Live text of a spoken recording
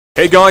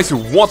Hey guys,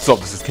 what's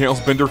up? This is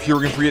kaozbender here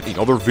again for yet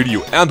another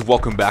video, and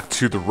welcome back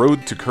to the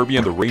road to Kirby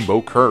and the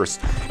Rainbow Curse.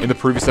 In the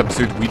previous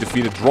episode, we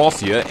defeated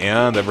Drossia,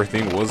 and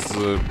everything was,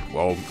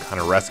 well, kind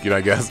of rescued,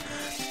 I guess.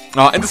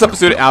 In this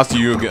episode, as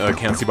you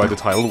can see by the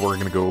title, we're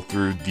going to go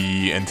through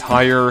the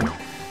entire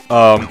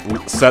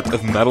set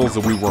of medals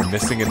that we were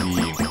missing in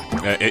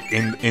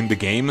the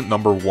game.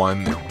 Number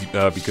one,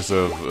 because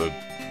of,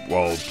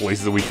 well,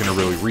 places that we couldn't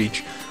really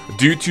reach,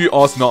 due to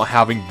us not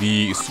having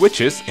the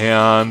switches,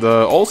 and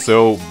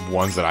also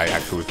ones that I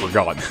actually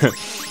forgot.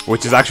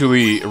 Which is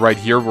actually right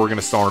here. We're going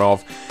to start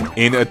off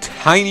in a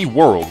tiny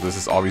world. This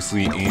is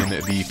obviously in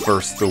the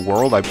first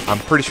world. I'm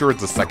pretty sure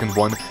it's the second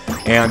one.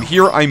 And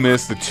here I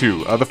missed the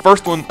two. The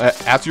first one,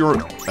 as you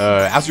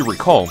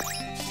recall,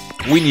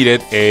 we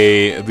needed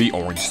the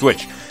orange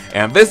switch.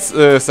 And this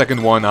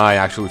second one I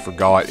actually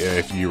forgot.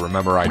 If you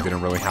remember, I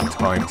didn't really have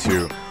time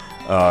to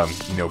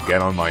you know,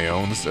 get on my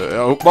own.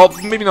 So, well,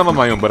 maybe not on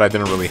my own, but I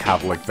didn't really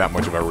have, like, that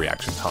much of a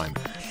reaction time.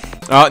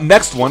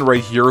 Next one,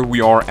 right here, we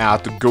are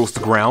at the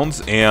Ghost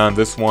Grounds, and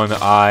this one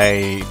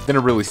I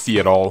didn't really see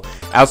at all.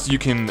 As you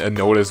can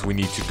notice, we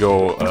need to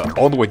go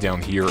all the way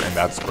down here, and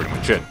that's pretty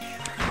much it.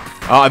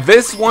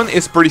 This one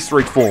is pretty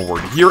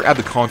straightforward. Here at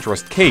the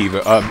Contrast Cave,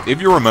 if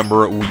you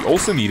remember, we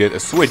also needed a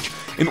switch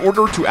in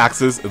order to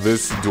access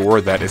this door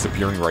that is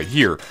appearing right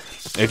here.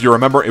 If you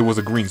remember, it was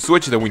a green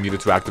switch that we needed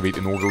to activate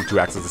in order to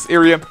access this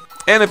area,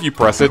 and if you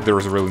press it,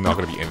 there's really not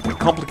going to be anything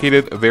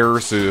complicated.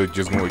 There's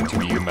just going to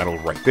be a medal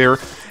right there,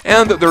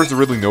 and there's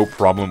really no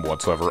problem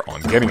whatsoever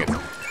on getting it.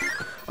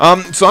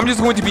 So I'm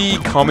just going to be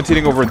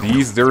commentating over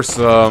these. There's,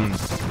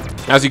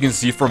 as you can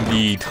see from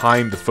the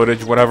timed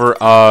footage, whatever,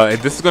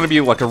 this is going to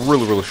be like a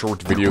really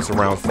short video, so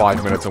around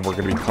 5 minutes, and we're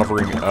going to be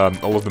covering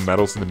all of the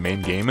medals in the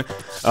main game.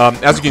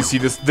 As you can see,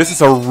 this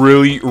is a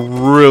really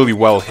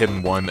well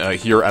hidden one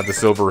here at the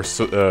Silver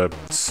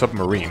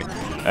Submarine.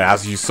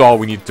 As you saw,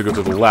 we need to go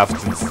to the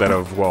left instead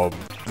of, well,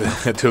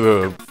 to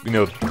the, you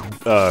know,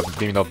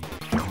 maybe not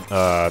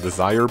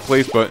desired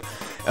place, but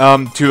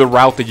to the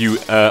route that you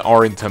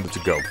are intended to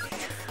go.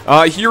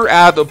 Here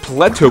at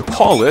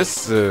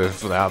Pletopolis,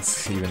 if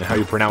that's even how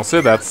you pronounce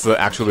it, that's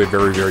actually a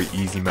very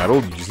easy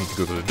medal. You just need to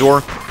go to the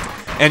door.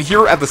 And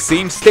here at the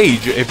same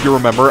stage, if you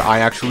remember, I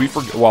actually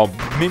forgot, well,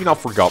 maybe not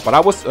forgot, but I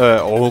was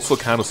also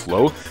kind of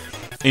slow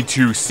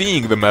into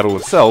seeing the medal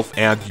itself,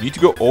 and you need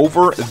to go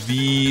over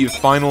the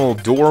final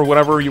door,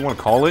 whatever you want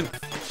to call it,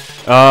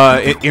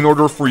 in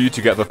order for you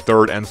to get the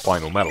third and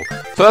final medal.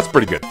 So that's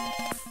pretty good.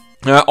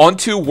 On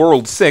to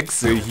World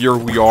 6, here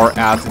we are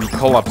at the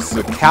Collapse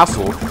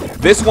Castle.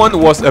 This one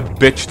was a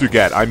bitch to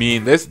get. I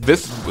mean,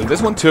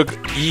 this one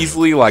took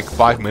easily like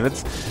 5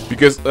 minutes,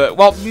 because,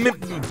 well,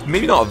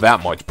 maybe not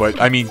that much, but,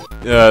 I mean,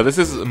 this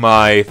is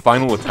my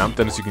final attempt,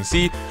 and as you can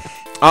see,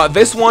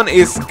 this one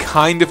is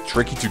kind of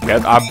tricky to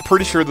get. I'm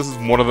pretty sure this is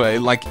one of the,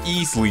 like,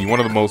 easily one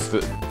of the most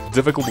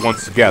difficult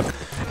ones to get,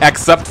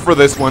 except for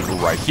this one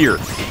right here.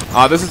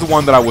 This is the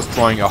one that I was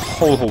trying a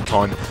whole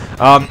ton.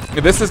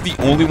 This is the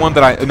only one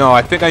that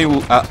I think I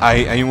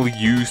only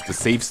used the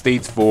save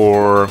states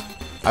for,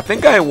 I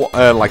think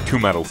like 2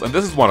 medals, and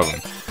this is one of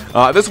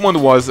them. This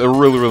one was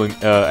really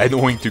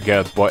annoying to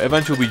get, but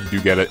eventually you do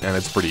get it, and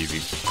it's pretty easy.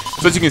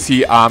 So as you can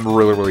see, I'm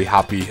really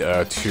happy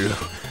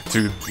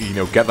to you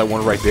know, get that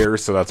one right there,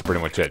 so that's pretty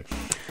much it.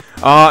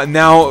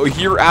 Now,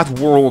 here at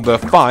World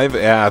 5,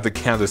 at the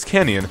Kansas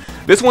Canyon,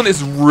 this one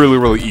is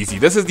really easy.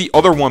 This is the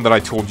other one that I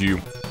told you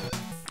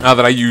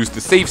that I used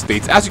the save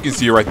states. As you can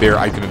see right there,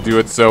 I couldn't do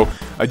it, so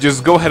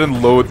just go ahead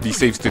and load the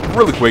save state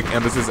really quick,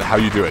 and this is how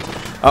you do it.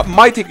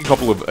 Might take a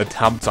couple of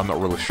attempts, I'm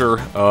not really sure,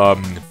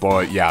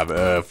 but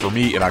yeah, for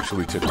me, it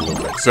actually took a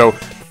little bit. So,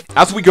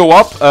 as we go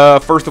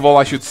up, first of all,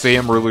 I should say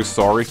I'm really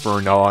sorry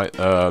for not,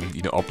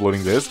 you know,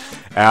 uploading this.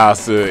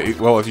 As,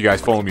 well, if you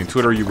guys follow me on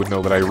Twitter, you would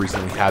know that I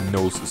recently had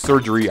nose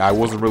surgery. I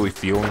wasn't really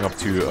feeling up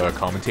to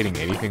commentating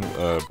anything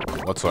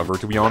whatsoever,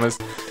 to be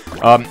honest.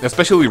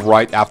 Especially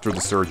right after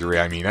the surgery.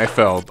 I mean, I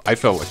felt like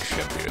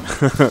shit,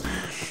 dude.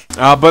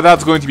 But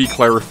that's going to be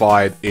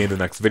clarified in the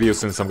next video,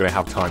 since I'm going to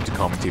have time to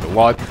commentate a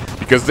lot.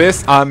 Because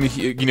this,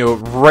 you know,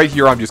 right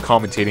here I'm just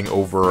commentating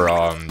over,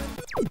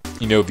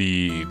 you know,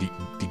 the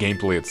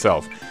gameplay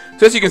itself.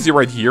 So as you can see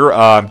right here,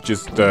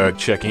 just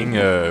checking,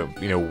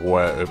 you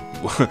know,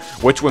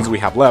 which ones we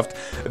have left.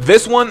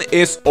 This one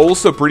is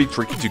also pretty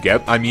tricky to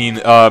get. I mean,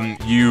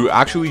 you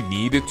actually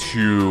need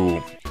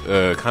to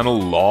kind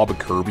of lob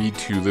Kirby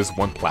to this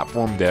one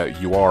platform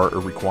that you are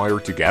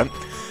required to get.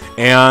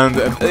 And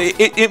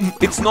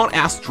it's not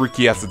as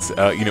tricky as it's,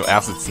 you know,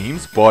 as it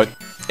seems, but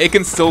it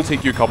can still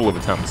take you a couple of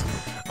attempts.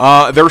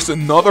 There's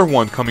another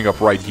one coming up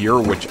right here,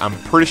 which I'm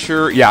pretty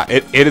sure, yeah,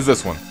 it is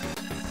this one.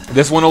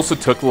 This one also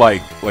took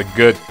like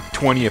good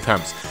 20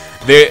 attempts.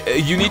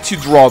 You need to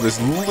draw this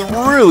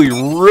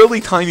really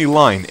tiny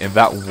line in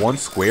that one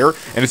square,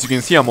 and as you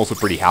can see, I'm also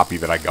pretty happy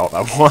that I got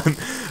that one.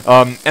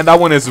 And that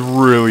one is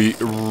really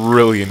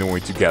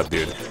annoying to get,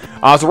 dude.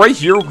 So right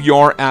here, we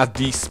are at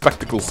the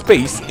Spectacle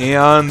Space,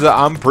 and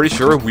I'm pretty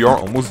sure we are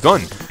almost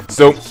done.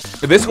 So,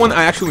 this one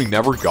I actually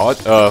never got,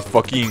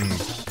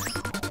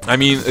 I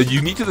mean,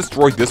 you need to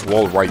destroy this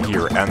wall right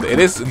here, and it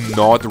is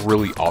not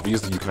really obvious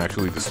that you can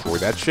actually destroy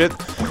that shit.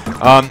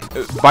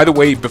 By the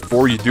way,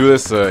 before you do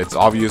this, it's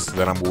obvious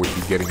that I'm going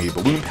to be getting a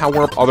balloon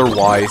power-up,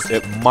 otherwise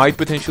it might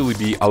potentially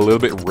be a little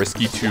bit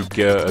risky to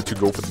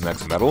go for the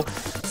next medal,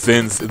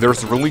 since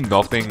there's really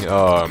nothing,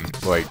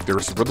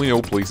 there's really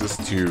no places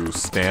to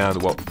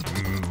stand, well,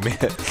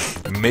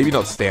 maybe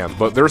not stand,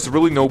 but there's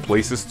really no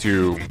places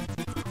to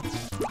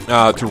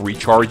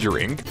recharge your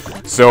ink.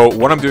 So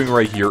what I'm doing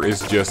right here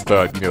is just,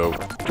 you know,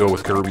 go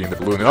with Kirby and the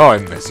balloon. Oh,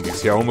 and as you can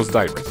see, I almost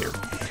died right here.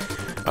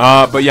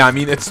 But yeah, I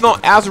mean, it's not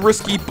as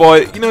risky,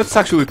 but, you know, it's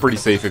actually pretty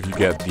safe if you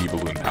get the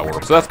balloon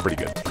power-up, so that's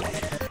pretty good.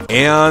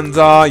 And,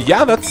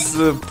 yeah, that's,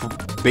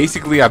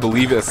 basically, I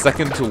believe, a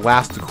second to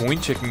last coin.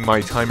 Checking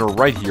my timer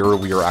right here,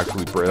 we are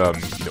actually,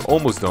 you know,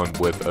 almost done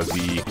with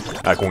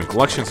the coin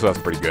collection, so that's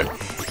pretty good.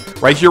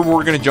 Right here,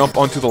 we're going to jump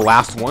onto the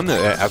last one,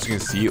 as you can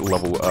see,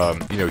 level,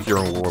 you know, here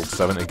in World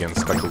 7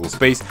 against Spectacle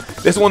Space.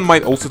 This one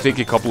might also take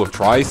a couple of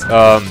tries,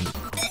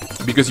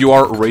 because you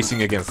are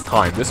racing against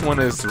time. This one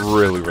is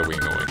really, really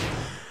annoying.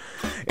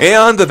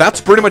 And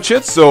that's pretty much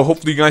it, so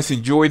hopefully you guys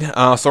enjoyed.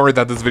 Sorry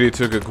that this video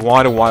took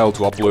quite a while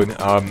to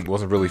upload.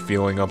 Wasn't really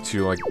feeling up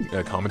to, like,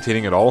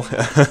 commentating at all.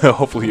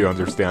 Hopefully you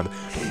understand.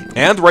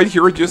 And right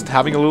here, just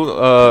having a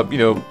little, you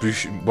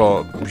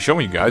know,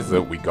 showing you guys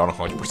that we got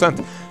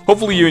 100%.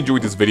 Hopefully you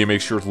enjoyed this video.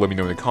 Make sure to let me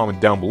know in the comment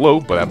down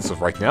below. But as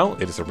of right now,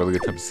 it is a really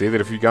good time to say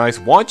that if you guys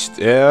watched,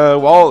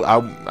 well,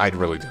 I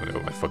really don't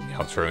know my fucking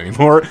outro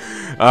anymore.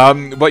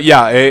 But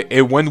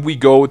yeah, when we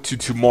go to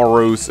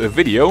tomorrow's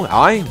video,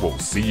 I will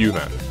see you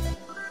then.